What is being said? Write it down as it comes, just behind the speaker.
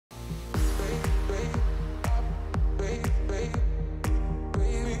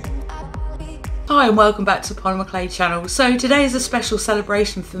Hi and welcome back to the Polymer Clay channel. So today is a special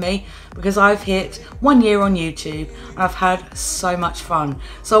celebration for me because I've hit 1 year on YouTube and I've had so much fun.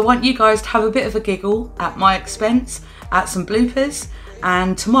 So I want you guys to have a bit of a giggle at my expense, at some bloopers,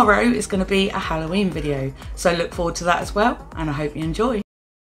 and tomorrow is going to be a Halloween video. So look forward to that as well and I hope you enjoy.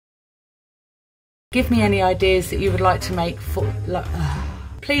 Give me any ideas that you would like to make for...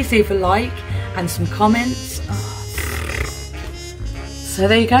 please leave a like and some comments. So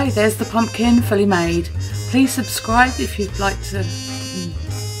there you go, there's the pumpkin fully made. Please subscribe if you'd like to.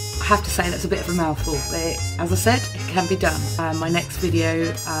 I have to say that's a bit of a mouthful, but as I said, it can be done. My next video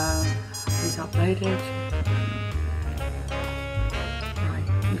is uploaded. Right,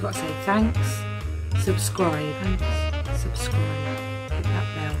 you've got to say thanks, subscribe, hit that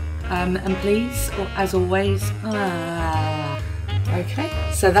bell. And please, as always, okay,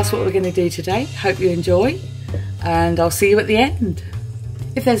 so that's what we're going to do today. Hope you enjoy, and I'll see you at the end.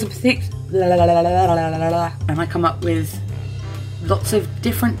 If there's a particular, and I come up with lots of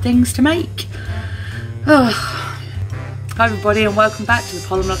different things to make. Oh. Hi everybody and welcome back to the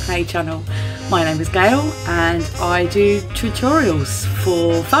Polymer Clay channel. My name is Gail and I do tutorials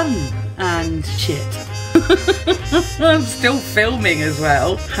for fun and shit. I'm still filming as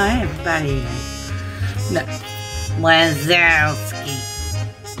well. Hi everybody. No. Wazowski.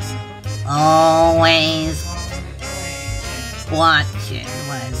 Always watching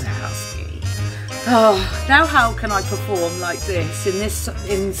Wazowski. Oh, now how can I perform like this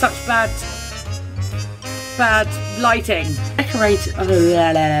in such bad lighting? Decorate.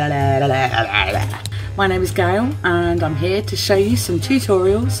 My name is Gail and I'm here to show you some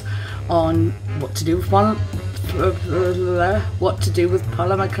tutorials on what to do with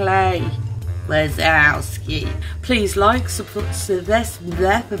polymer clay. Wazowski. Please like, support,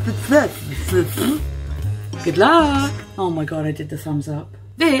 good luck. Oh my god, I did the thumbs up.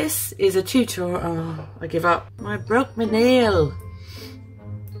 This is a tutorial. Oh, I give up. I broke my nail.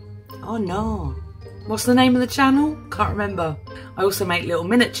 Oh no. What's the name of the channel? Can't remember. I also make little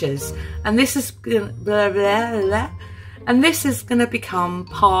miniatures, and this is and this is gonna become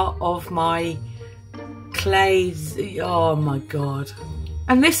part of my clay. Oh my god.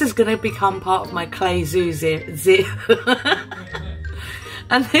 And this is gonna become part of my clay zoo.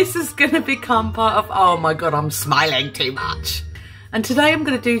 And this is going to become part of... Oh my god, I'm smiling too much. And today I'm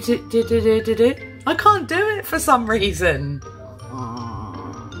going to do... I can't do it for some reason.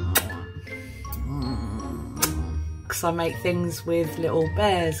 Because I make things with little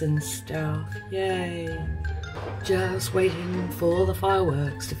bears and stuff. Yay. Just waiting for the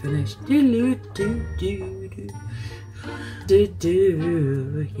fireworks to finish. Yeah,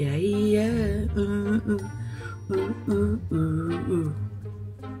 yeah.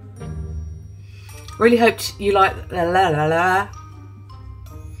 Really hoped you like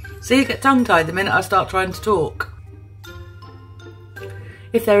See, you get tongue-tied the minute I start trying to talk.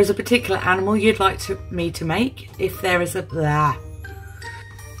 If there is a particular animal you'd like me to make, if there's a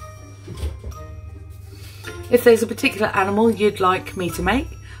particular animal you'd like me to make,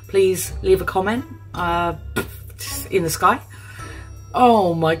 please leave a comment in the sky.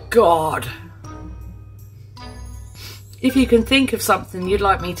 Oh my god. If you can think of something you'd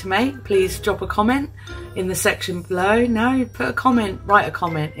like me to make, please drop a comment in the section below. No, put a comment, write a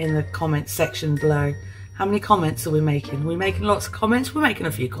comment in the comment section below. How many comments are we making? Are we making lots of comments? We're making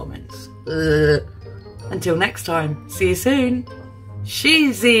a few comments. Until next time, see you soon.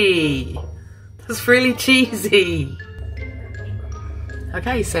 Cheesy. That's really cheesy.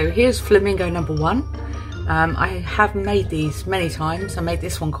 Okay, so here's flamingo number 1. I have made these many times. I made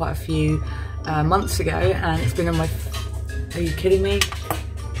this one quite a few months ago and it's been on my... Are you kidding me?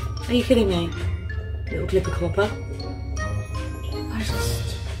 Are you kidding me? Little clipper clopper. I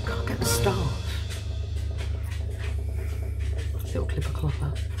just can't get the staff. Little clipper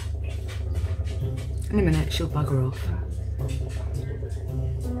clopper. In a minute she'll bugger off.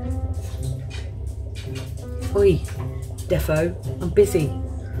 Oi, defo, I'm busy.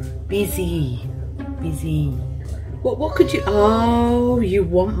 Busy. What could you... Oh, you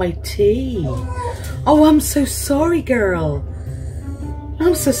want my tea. Oh, I'm so sorry, girl.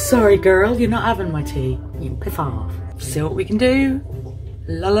 I'm so sorry, girl. You're not having my tea. You can piff off. See what we can do.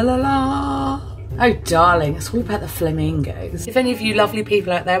 La la la la. Oh, darling, it's all about the flamingos. If any of you lovely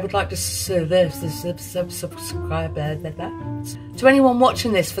people out there would like to subscribe, to anyone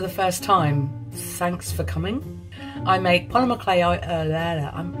watching this for the first time, thanks for coming. I make polymer clay.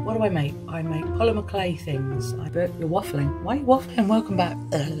 What do I make? I make polymer clay things. You're waffling. Why are you waffling? Welcome back.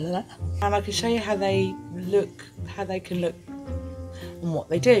 And I can show you how they look, how they can look, and what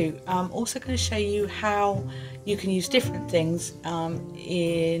they do. I'm also going to show you how you can use different things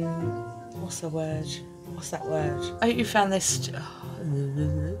in what's the word? What's that word? I hope you found this.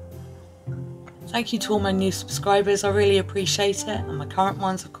 Thank you to all my new subscribers. I really appreciate it, and my current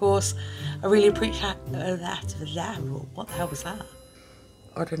ones, of course. I really appreciate that. What the hell was that?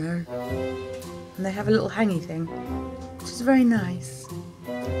 I don't know. And they have a little hangy thing, which is very nice.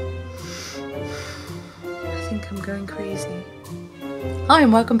 I think I'm going crazy. Hi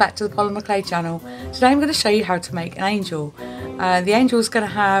and welcome back to the Polymer Clay channel. Today I'm going to show you how to make an angel. The angel is going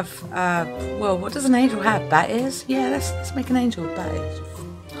to have, well, what does an angel have? Bat ears? Yeah, let's make an angel with bat ears.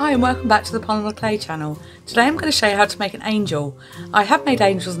 Hi and welcome back to the Polymer Clay channel. Today I'm going to show you how to make an angel. I have made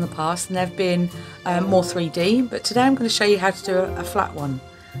angels in the past and they've been more 3D, but today I'm going to show you how to do a flat one.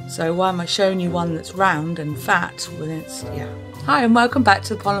 So why am I showing you one that's round and fat when it's, yeah. Hi and welcome back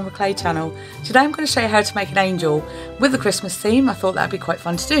to the Polymer Clay channel. Today I'm going to show you how to make an angel with the Christmas theme. I thought that'd be quite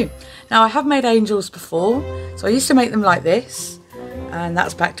fun to do. Now I have made angels before, so I used to make them like this, and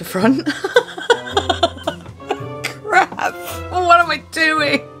that's back to front. Crap, what am I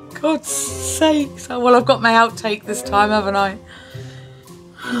doing? God's sakes. Oh, well, I've got my outtake this time, haven't I?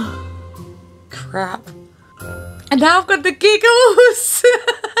 Crap. And now I've got the giggles.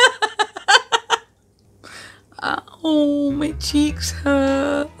 Oh, my cheeks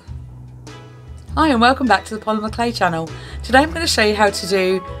hurt. Hi and welcome back to the Polymer Clay channel. Today I'm going to show you how to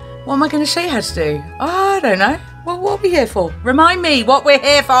do... What am I going to show you how to do? Oh, I don't know. What are we here for? Remind me what we're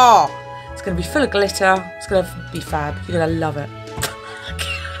here for. It's going to be full of glitter. It's going to be fab. You're going to love it.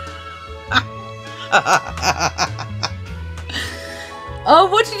 Oh,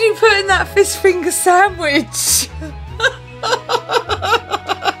 what did you put in that fish finger sandwich?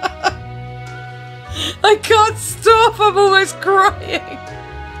 I can't stop, I'm almost crying.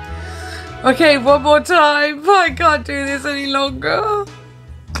 Okay, one more time. I can't do this any longer.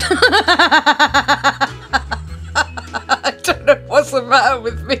 I don't know what's the matter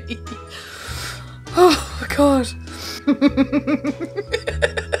with me. Oh, God.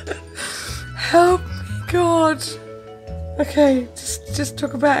 Help me, God. Okay, just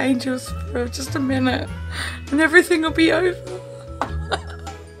talk about angels for just a minute and everything will be over.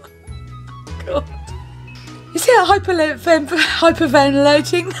 God. Is it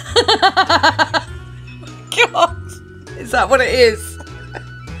hyperventilating? God, is that what it is?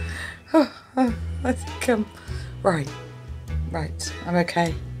 I think I'm... Right, I'm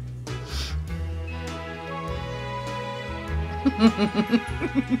okay.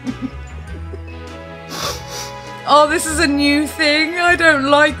 Oh, this is a new thing. I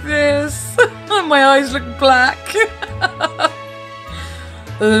don't like this. My eyes look black.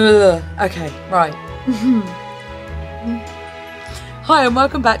 Okay, right. Hi and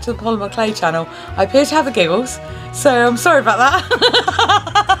welcome back to the Polymer Clay channel. I appear to have the giggles, so I'm sorry about that.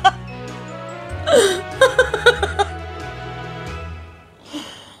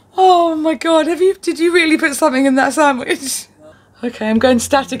 Oh my God, did you really put something in that sandwich? Okay, I'm going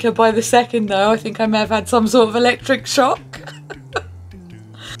statica by the second though. I think I may have had some sort of electric shock.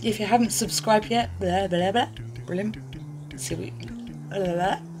 If you haven't subscribed yet, brilliant. See we,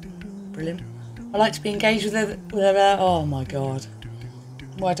 brilliant. I like to be engaged with it. Oh my God.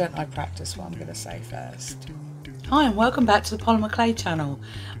 Why don't I practice what I'm going to say first? Hi and welcome back to the Polymer Clay channel.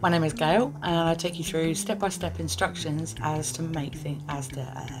 My name is Gail and I take you through step-by-step instructions as to make things,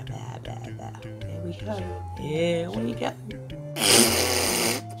 Here we go.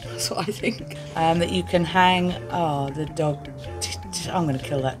 That's what I think. That you can hang, the dog, I'm going to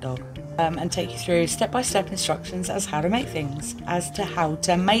kill that dog. And take you through step-by-step instructions as to how to make things.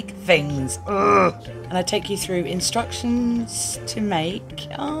 And I take you through instructions to make...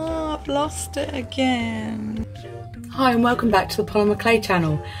 Oh, I've lost it again. Hi and welcome back to the Polymer Clay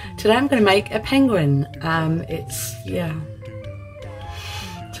channel. Today I'm going to make a penguin.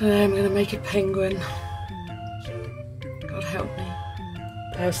 Today I'm going to make a penguin. God help me.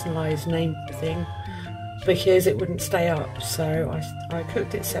 Personalised name thing. Because it wouldn't stay up, so I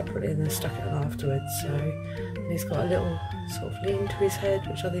cooked it separately and then stuck it on afterwards. And he's got a little sort of lean to his head,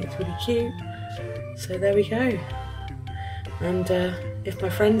 which I think is really cute. So there we go. And if my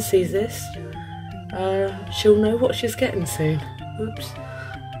friend sees this, she'll know what she's getting soon. Oops.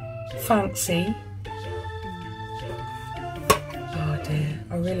 Fancy. Oh dear,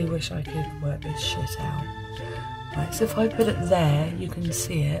 I really wish I could work this shit out. Right, so if I put it there, you can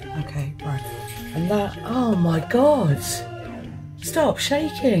see it. Okay, right. And that, oh my God. Stop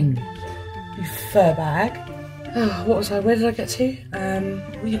shaking, you fur bag. Oh, what was I, where did I get to?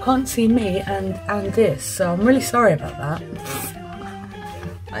 Well, you can't see me and this, so I'm really sorry about that.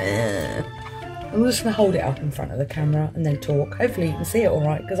 I'm just gonna hold it up in front of the camera and then talk. Hopefully you can see it all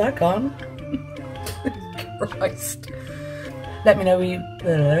right, because I can't. Christ. Let me know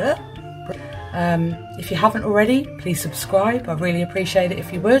If you haven't already, please subscribe. I really appreciate it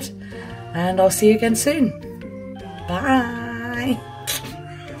if you would. And I'll see you again soon. Bye.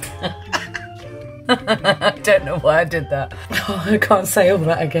 I don't know why I did that. Oh, I can't say all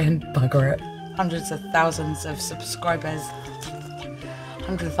that again. Bugger it. Hundreds of thousands of subscribers.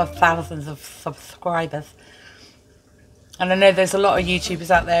 Hundreds of thousands of subscribers. And I know there's a lot of YouTubers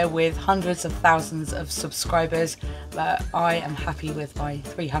out there with hundreds of thousands of subscribers, but I am happy with my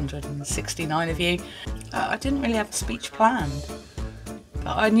 369 of you. I didn't really have a speech planned,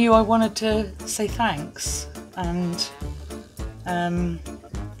 but I knew I wanted to say thanks. And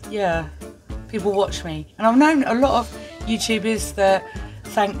yeah, people watch me. And I've known a lot of YouTubers that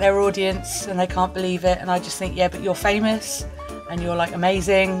thank their audience and they can't believe it. And I just think, yeah, but you're famous and you're like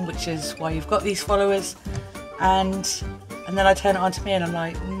amazing, which is why you've got these followers. And then I turn it on to me and I'm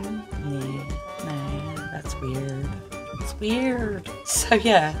like, no, that's weird. It's weird. So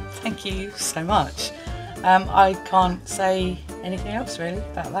yeah, thank you so much. I can't say anything else really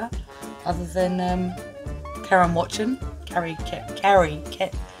about that, other than carry on watching, carry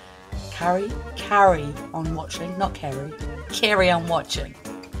on watching, not carry on watching.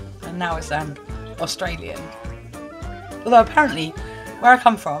 And now I sound Australian. Although apparently, where I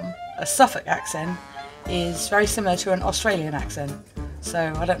come from, a Suffolk accent is very similar to an Australian accent.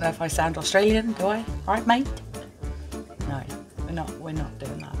 So I don't know if I sound Australian, do I? Right, mate? No, we're not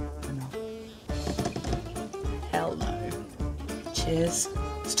doing that. We're not. Hell no. Cheers.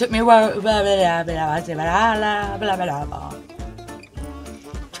 It took me a while.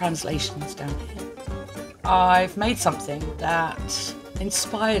 Translations down here. I've made something that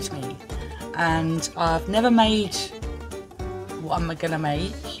inspired me, and I've never made what I'm gonna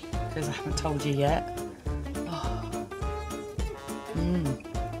make because I haven't told you yet.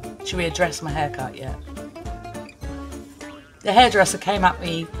 Should we address my haircut yet? The hairdresser came at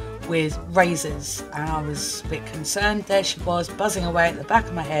me with razors and I was a bit concerned. There she was, buzzing away at the back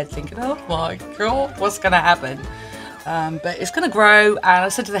of my head thinking, oh my god, what's going to happen? But it's going to grow. And I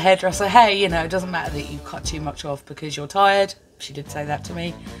said to the hairdresser, hey, you know, it doesn't matter that you cut too much off because you're tired. She did say that to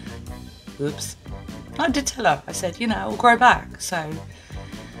me. Oops. I did tell her. I said, you know, it'll grow back. So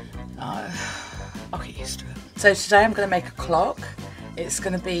I'll get used to it. So today I'm going to make a clock. It's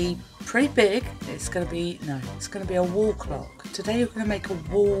going to be pretty big. It's going to be a wall clock. Today we're going to make a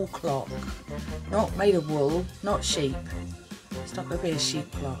wall clock. Not made of wool, not sheep. It's not going to be a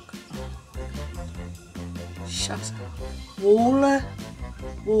sheep clock. Oh. Shut up. Wool.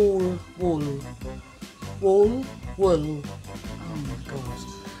 Oh my god.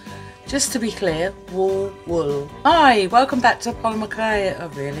 Just to be clear, wool. Hi, welcome back to Polymer Clay. Oh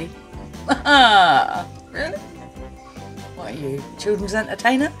really? Really? What are you, children's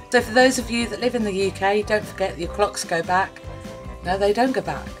entertainer? So for those of you that live in the UK, don't forget your clocks go back. No, they don't go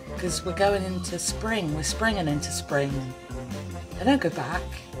back because we're going into spring. We're springing into spring. They don't go back.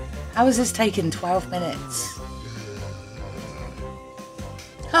 How is this taking 12 minutes?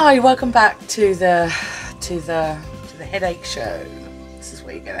 Hi, welcome back to the headache show. This is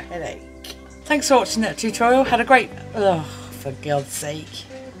where you get a headache. Thanks for watching that tutorial. Had a great, oh, for God's sake.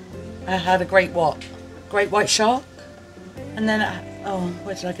 I had a great what? Great white shark? And then, oh,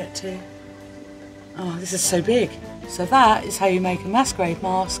 where did I get to? Oh, this is so big. So that is how you make a masquerade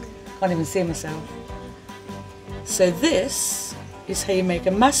mask. Can't even see myself. So this is how you make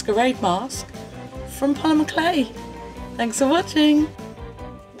a masquerade mask from Polymer Clay. Thanks for watching.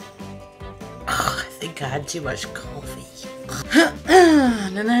 Oh, I think I had too much coffee.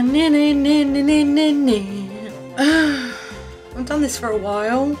 I've done this for a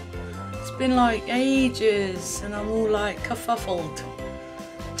while. It's been like ages and I'm all like kerfuffled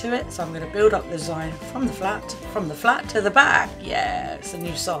to it, so I'm going to build up the design from the flat to the back. Yeah, it's a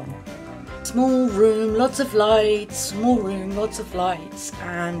new song. Small room, lots of lights, small room, lots of lights,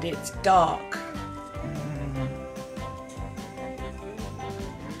 and it's dark.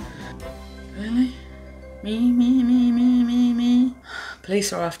 Really? Me.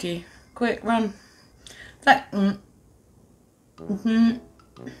 Police are after you. Quick, run. That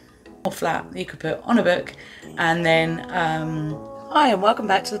or flat you could put on a book, and then hi and welcome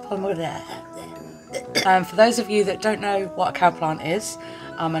back to the Polymer. For those of you that don't know what a cow plant is,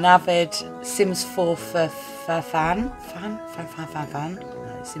 I'm an avid Sims 4 fan.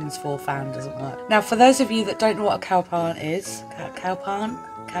 No, Sims 4 fan doesn't work. Now for those of you that don't know what a cow plant is, cow plant.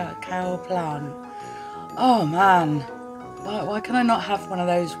 Oh man, why can I not have one of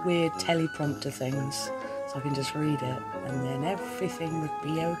those weird teleprompter things? So I can just read it and then everything would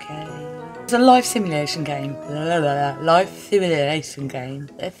be okay. It's a life simulation game. Life simulation game.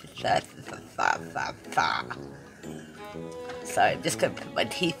 So I'm just going to put my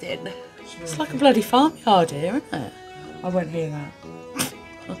teeth in. It's like a bloody farmyard here, isn't it? I won't hear that.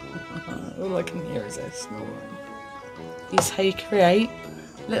 All I can hear is her snoring. Is how you create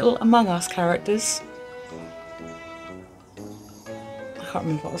little Among Us characters. I can't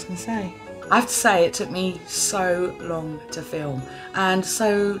remember what I was going to say. I have to say it took me so long to film and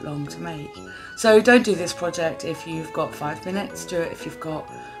so long to make. So don't do this project if you've got 5 minutes, do it if you've got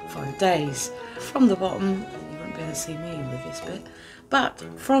 5 days. From the bottom, you won't be able to see me with this bit, but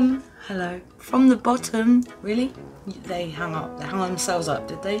from the bottom, really? They hung themselves up,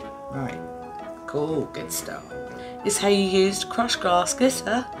 did they? Right, cool, good stuff. Is how you used crushed glass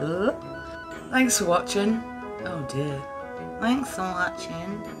glitter. Thanks for watching. Oh dear. Thanks for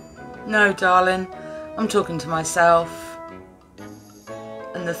watching. No, darling, I'm talking to myself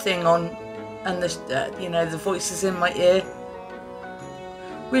and the thing on, and the you know, the voices in my ear.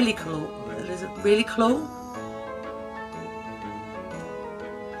 Really cool. Is it really cool?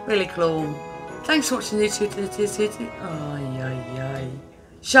 Really cool. Thanks for watching YouTube. Ay.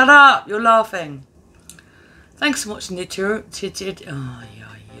 Shut up! You're laughing. Thanks for watching YouTube.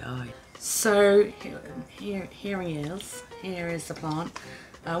 Ay. So here he is. Here is the plant.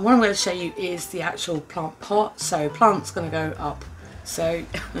 What I'm going to show you is the actual plant pot. So plant's going to go up. So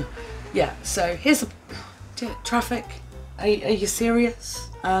yeah. So here's the traffic. Are you serious?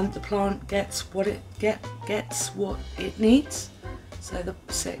 And the plant gets what it needs.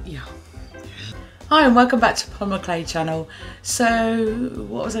 So yeah. Hi and welcome back to Polymer Clay Channel. So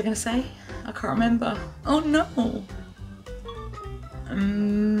what was I going to say? I can't remember. Oh no.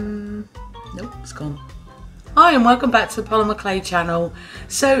 Nope, it's gone. Hi and welcome back to the Polymer Clay Channel.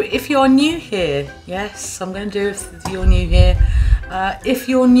 So if you're new here, yes, I'm going to do it if you're new here. If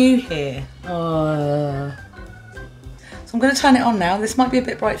you're new here, so I'm going to turn it on now. This might be a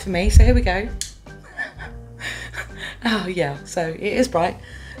bit bright for me, so here we go. Oh yeah, so it is bright.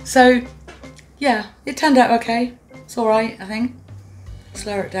 So yeah, it turned out okay. It's alright, I think.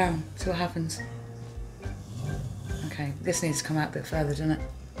 Slow it down, see what happens. Okay, this needs to come out a bit further, doesn't it?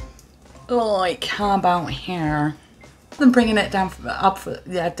 Like, how about here? I'm bringing it down up for,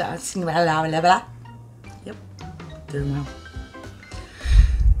 yeah, yep, doing well.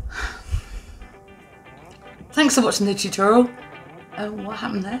 Thanks for watching the tutorial. Oh, what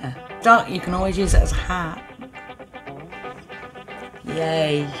happened there? Dark, you can always use it as a hat.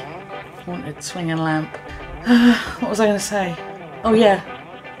 Yay. Haunted swinging lamp. What was I going to say? Oh yeah,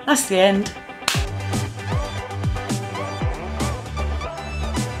 that's the end.